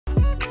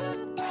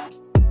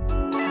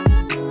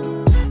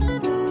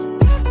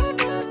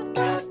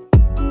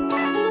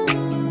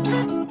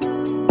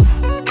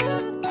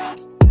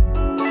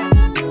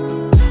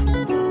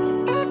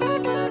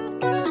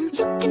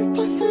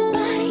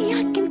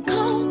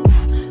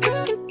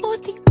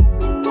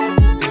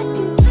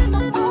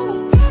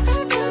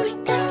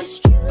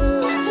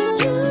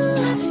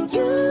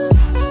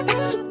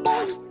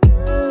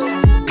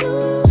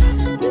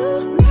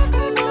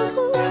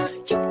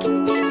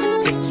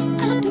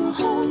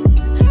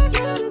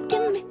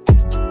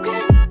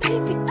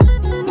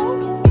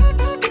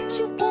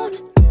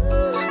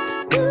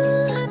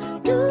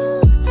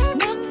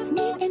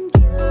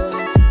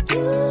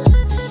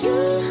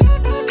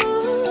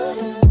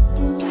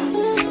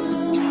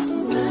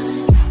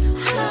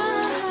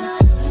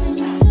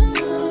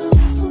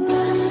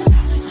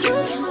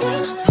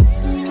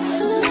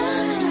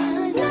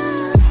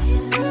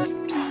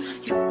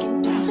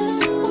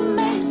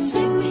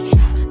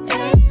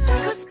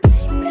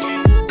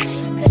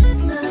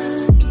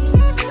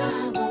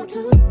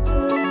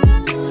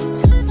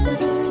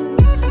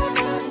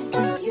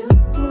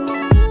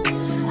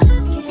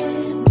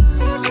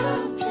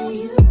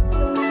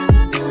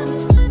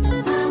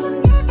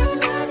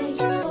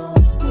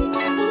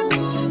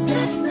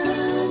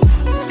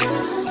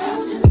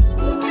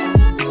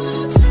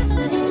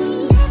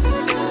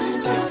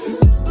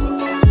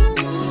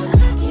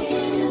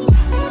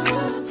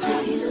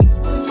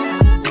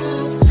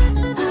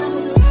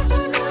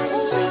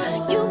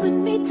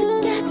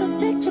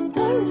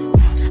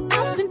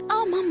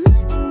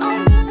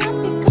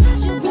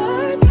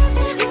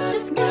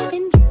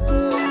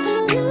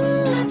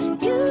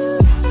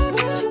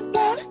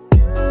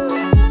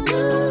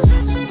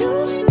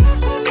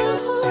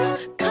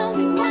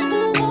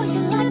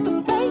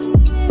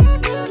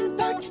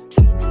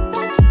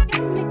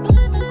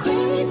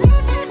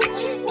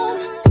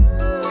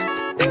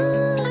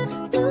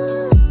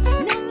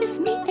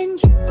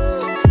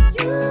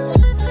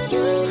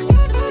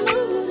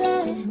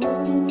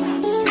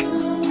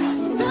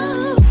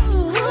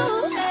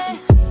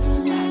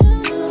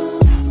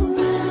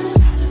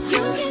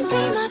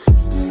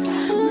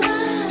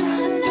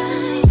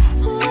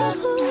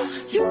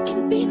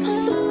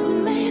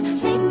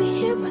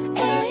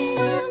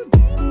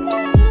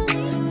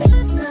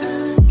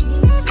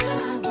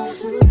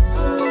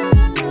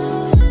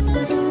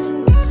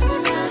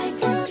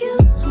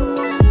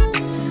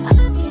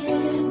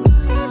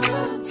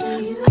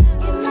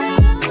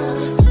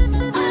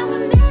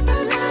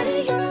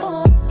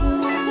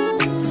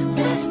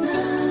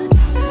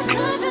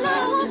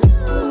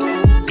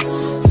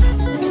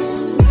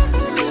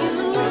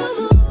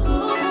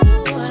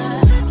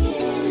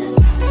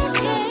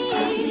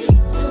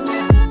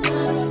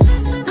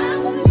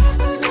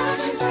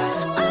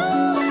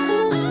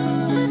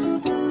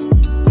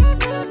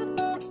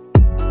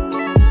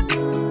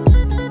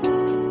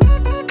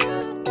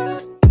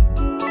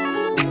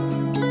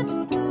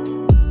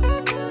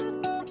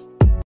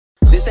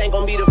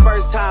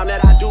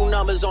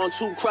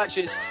2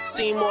 crutches.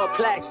 Seen more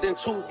plaques than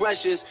 2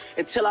 brushes.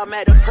 Until I'm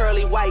at the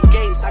pearly white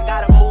gates, I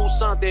gotta move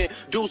something,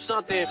 do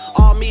something.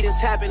 All meetings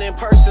happen in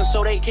person,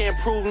 so they can't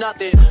prove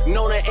nothing.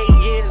 Known her 8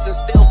 years and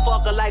still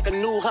fuck her like a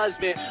new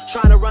husband.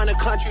 Trying to run a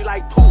country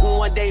like Putin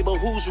one day, but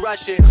who's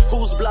rushing?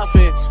 Who's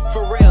bluffing?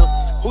 For real,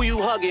 who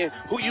you hugging?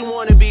 Who you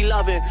wanna be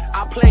loving?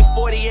 I play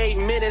 48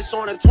 minutes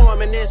on a torn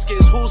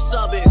meniscus. Who's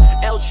subbing?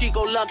 El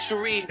Chico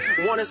Luxury.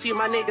 Wanna see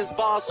my niggas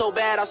ball so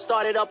bad I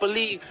started up a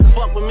league.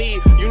 Fuck with me,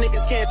 you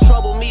niggas can't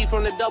trouble me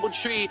from the double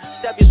tree.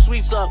 Step your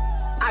sweets up,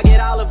 I get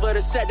Oliver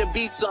to set the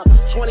beats up.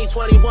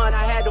 2021,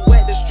 I had to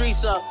wet the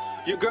streets up.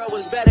 Your girl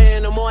was better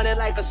in the morning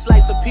like a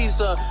slice of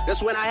pizza.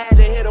 That's when I had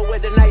to hit her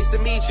with the nice to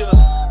meet you.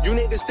 You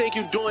niggas think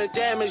you doing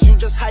damage, you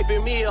just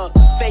hyping me up.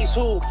 Face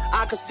who?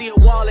 I could see a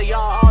wall of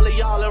y'all, all of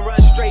y'all, and run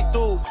straight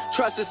through.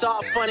 Trust is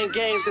all fun and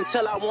games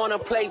until I wanna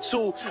play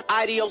too.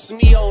 Adios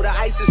mio, the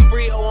ice is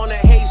frio on the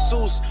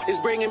Jesus. It's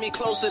bringing me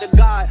closer to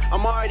God.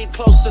 I'm already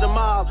close to the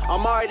mob,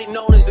 I'm already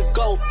known as the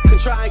GOAT. Can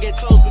try and get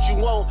close but you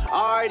won't.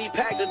 I already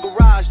packed the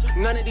garage.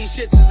 None of these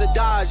shits is a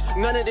Dodge.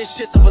 None of this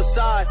shit's a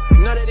facade.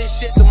 None of this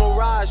shit's a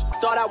mirage.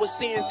 Thought I was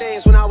seeing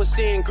things when I was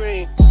seeing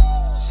green.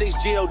 6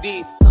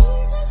 GOD,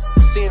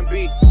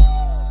 CMB.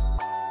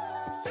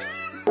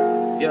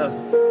 Yeah.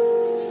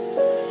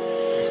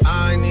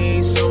 I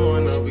need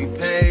someone to be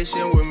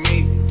patient with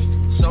me.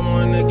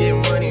 Someone to get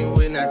money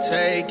when I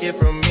take it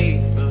from me.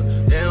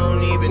 They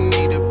don't even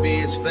need to be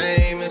as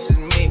famous as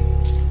me.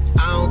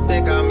 I don't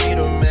think I meet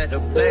them at the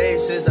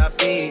places I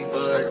be,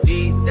 but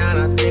deep down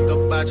I think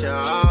about you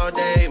all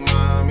day,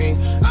 mommy.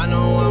 I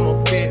know I'm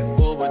a pit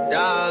bull, but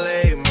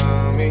darling,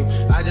 mommy,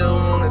 I just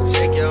wanna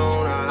take you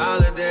on a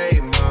holiday,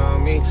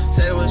 mommy.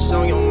 Say what's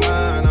on your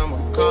mind, I'ma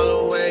call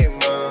away,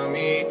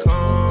 mommy.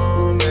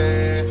 Come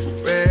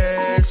and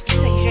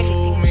rescue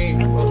me.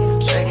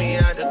 Take me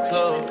out the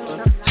club,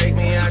 take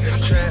me out the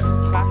trap,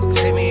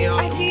 take me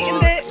off the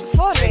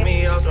mud, take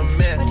me off the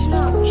map.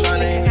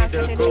 Tryna hit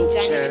the group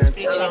chat and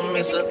tell them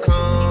it's a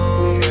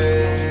come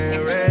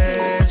and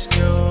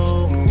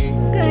rescue me.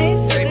 Guys,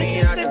 so this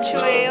is the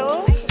trail.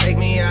 Take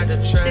me out the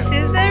trap. This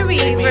is the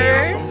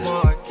river.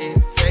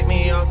 Take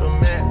me off the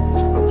map.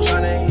 I'm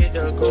tryna hit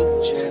the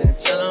group chat and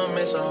tell them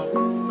it's all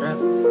rap.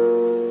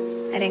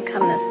 I didn't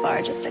come this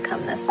far just to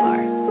come this far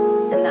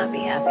and not be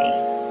happy.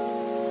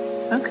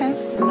 Okay.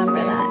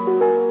 Remember that.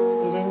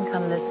 You didn't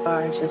come this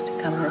far just to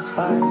come this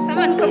far.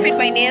 Someone copied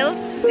my nails.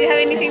 Do you have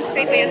anything to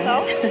say for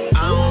yourself? I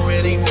don't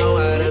really know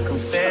how to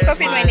confess.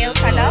 Copied my nail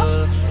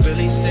color.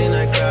 Really seem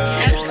like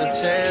I wanna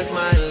test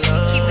my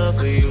love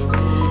for you.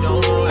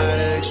 Don't know how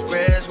to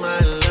express my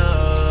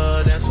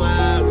love. That's why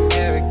I'm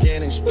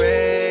arrogant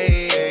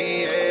express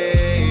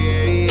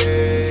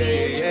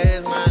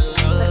my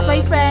love. That's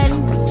my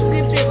friend.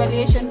 Going through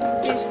evaluation.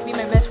 She should be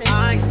my best friend.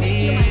 I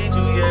need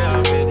you, yeah, I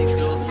really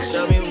do.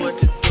 Tell me what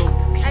to do.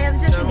 I am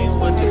just Tell me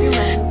what to do.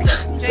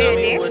 Tell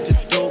me day. what to do.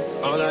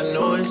 All I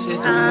know is hit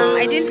the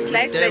I didn't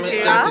like the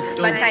giraffe,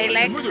 but I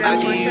liked the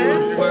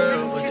waters.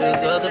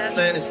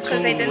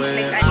 Because I don't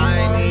like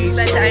animals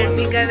that are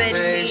bigger than me.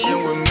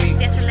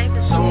 Yes, I like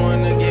the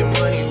Someone to get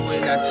money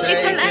when I take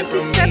It's an it from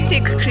me.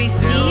 antiseptic,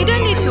 Christy. You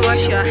don't need to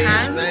wash your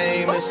hands.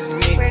 Famous as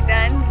me. We're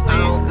done. I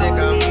don't think I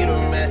meet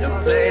them at the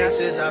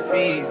places I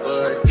be,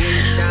 but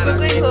deep down I We're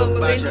going think home. We're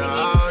about going to you eat.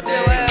 all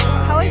day. So,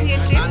 how was your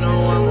trip? I know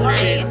I'm a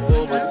bit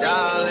full, but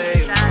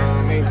darling,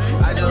 mommy, I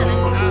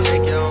just wanna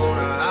take you on a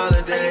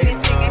holiday,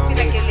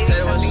 mommy. Say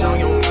what's on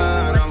your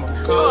mind, I'ma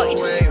call it was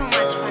away, so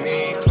much fun. mommy.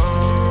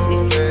 Come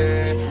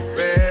and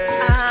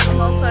rescue I'm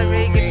also a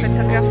very good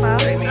photographer.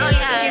 me. If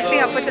you see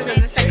her photos on Take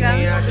me Instagram,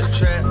 out the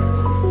trap.